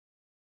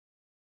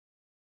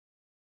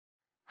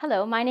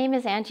Hello, my name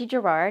is Angie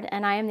Girard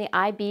and I am the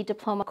IB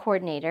Diploma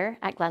Coordinator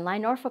at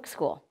Glenlyon Norfolk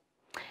School.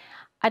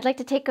 I'd like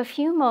to take a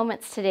few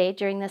moments today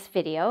during this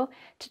video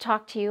to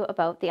talk to you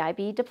about the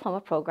IB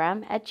Diploma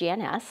Programme at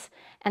GNS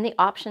and the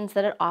options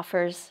that it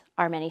offers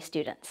our many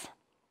students.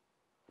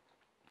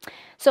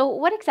 So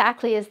what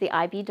exactly is the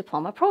IB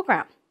Diploma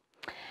Programme?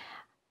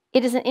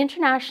 It is an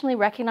internationally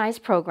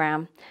recognized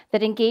program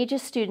that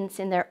engages students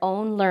in their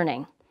own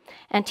learning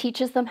and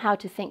teaches them how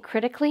to think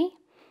critically,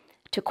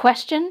 to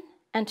question,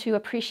 and to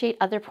appreciate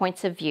other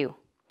points of view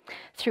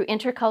through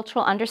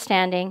intercultural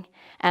understanding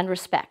and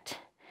respect.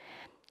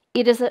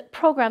 It is a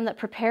program that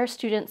prepares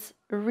students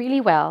really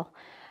well,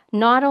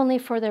 not only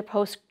for their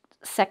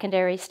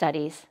post-secondary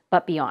studies,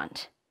 but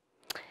beyond.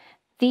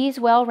 These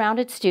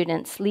well-rounded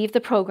students leave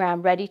the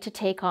program ready to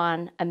take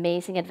on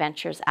amazing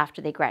adventures after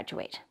they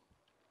graduate.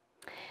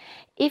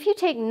 If you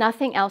take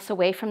nothing else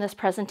away from this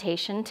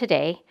presentation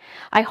today,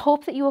 I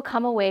hope that you will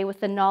come away with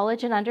the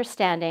knowledge and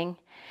understanding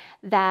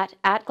that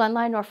at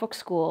Glenlyon Norfolk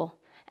School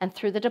and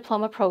through the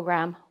diploma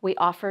program, we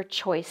offer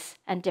choice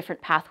and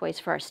different pathways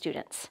for our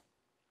students.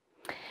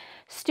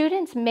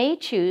 Students may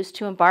choose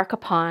to embark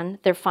upon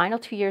their final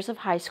 2 years of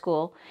high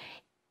school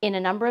in a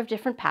number of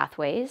different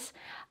pathways.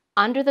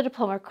 Under the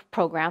diploma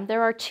program,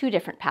 there are 2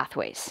 different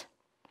pathways,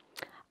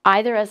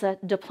 either as a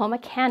diploma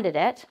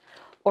candidate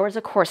or as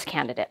a course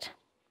candidate.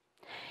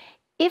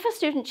 If a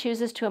student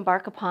chooses to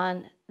embark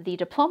upon the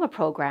diploma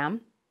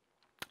program,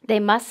 they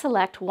must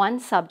select one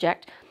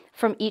subject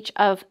from each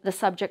of the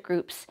subject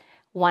groups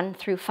 1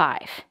 through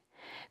 5.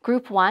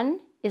 Group 1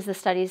 is the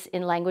studies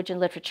in language and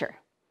literature.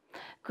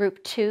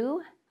 Group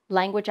 2,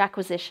 language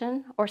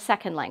acquisition or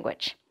second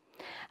language.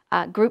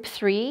 Group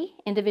 3,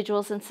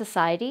 individuals and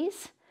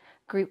societies.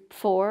 Group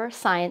 4,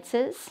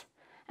 sciences.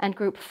 And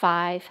Group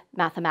 5,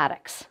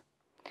 mathematics.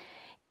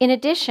 In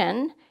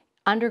addition,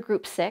 under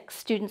Group 6,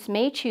 students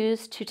may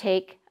choose to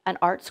take an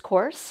arts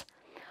course,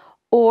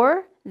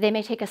 or they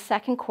may take a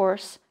second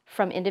course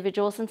from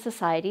individuals and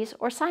societies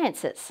or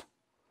sciences.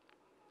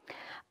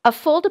 A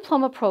full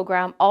diploma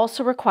program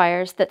also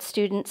requires that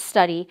students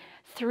study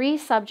 3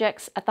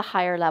 subjects at the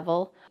higher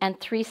level and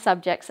 3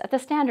 subjects at the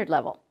standard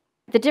level.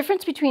 The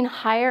difference between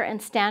higher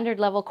and standard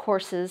level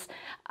courses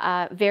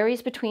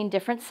varies between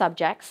different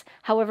subjects.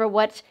 However,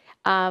 what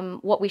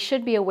we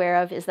should be aware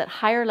of is that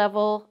higher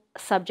level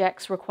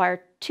subjects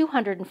require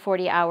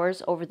 240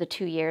 hours over the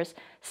 2 years.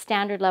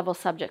 Standard level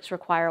subjects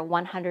require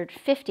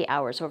 150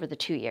 hours over the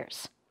 2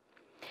 years.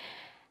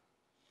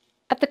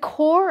 At the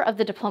core of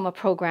the diploma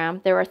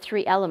program, there are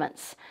 3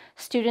 elements.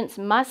 Students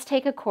must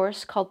take a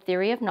course called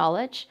Theory of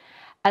Knowledge,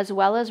 as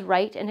well as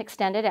write an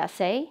extended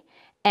essay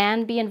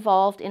and be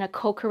involved in a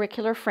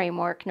co-curricular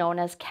framework known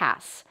as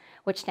CAS,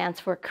 which stands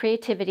for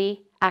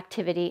Creativity,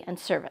 Activity, and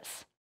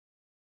Service.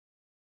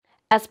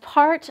 As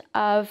part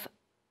of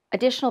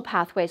additional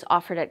pathways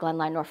offered at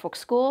Glenlyon Norfolk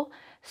School,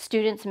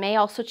 students may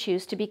also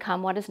choose to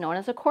become what is known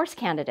as a course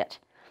candidate.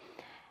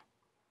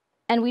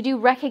 And we do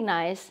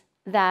recognize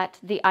that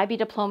the IB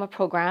Diploma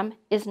Program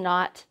is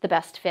not the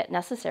best fit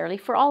necessarily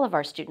for all of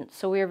our students,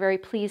 so we are very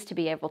pleased to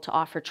be able to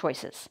offer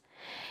choices.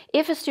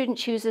 If a student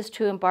chooses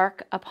to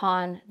embark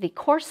upon the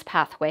course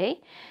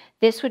pathway,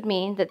 this would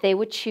mean that they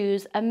would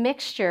choose a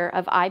mixture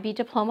of IB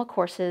Diploma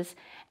courses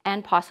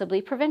and possibly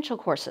provincial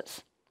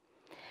courses.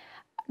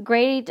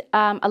 Grade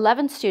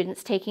 11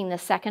 students taking the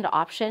second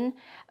option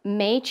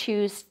may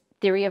choose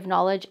Theory of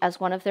Knowledge as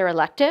one of their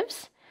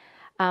electives.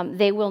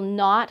 They will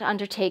not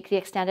undertake the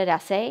extended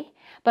essay,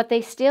 but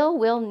they still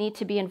will need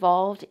to be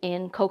involved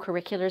in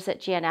co-curriculars at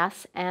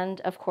GNS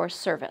and, of course,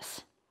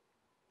 service.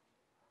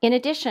 In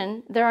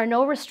addition, there are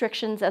no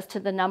restrictions as to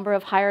the number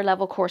of higher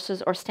level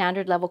courses or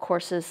standard level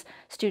courses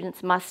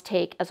students must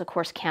take as a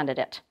course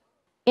candidate.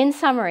 In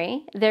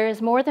summary, there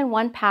is more than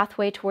one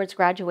pathway towards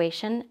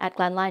graduation at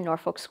Glenlyon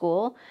Norfolk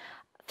School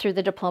through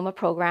the diploma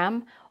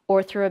program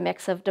or through a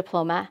mix of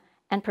diploma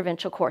and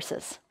provincial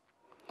courses.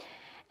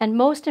 And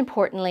most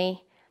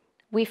importantly,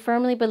 we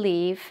firmly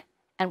believe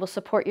and will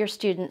support your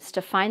students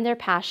to find their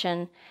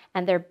passion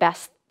and their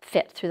best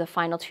fit through the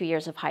final 2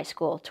 years of high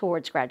school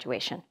towards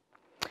graduation.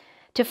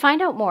 To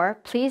find out more,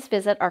 please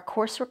visit our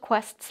course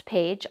requests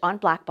page on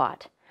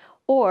Blackbot,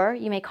 or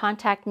you may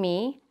contact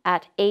me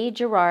at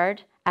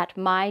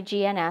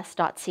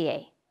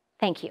agirard@mygns.ca.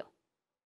 Thank you.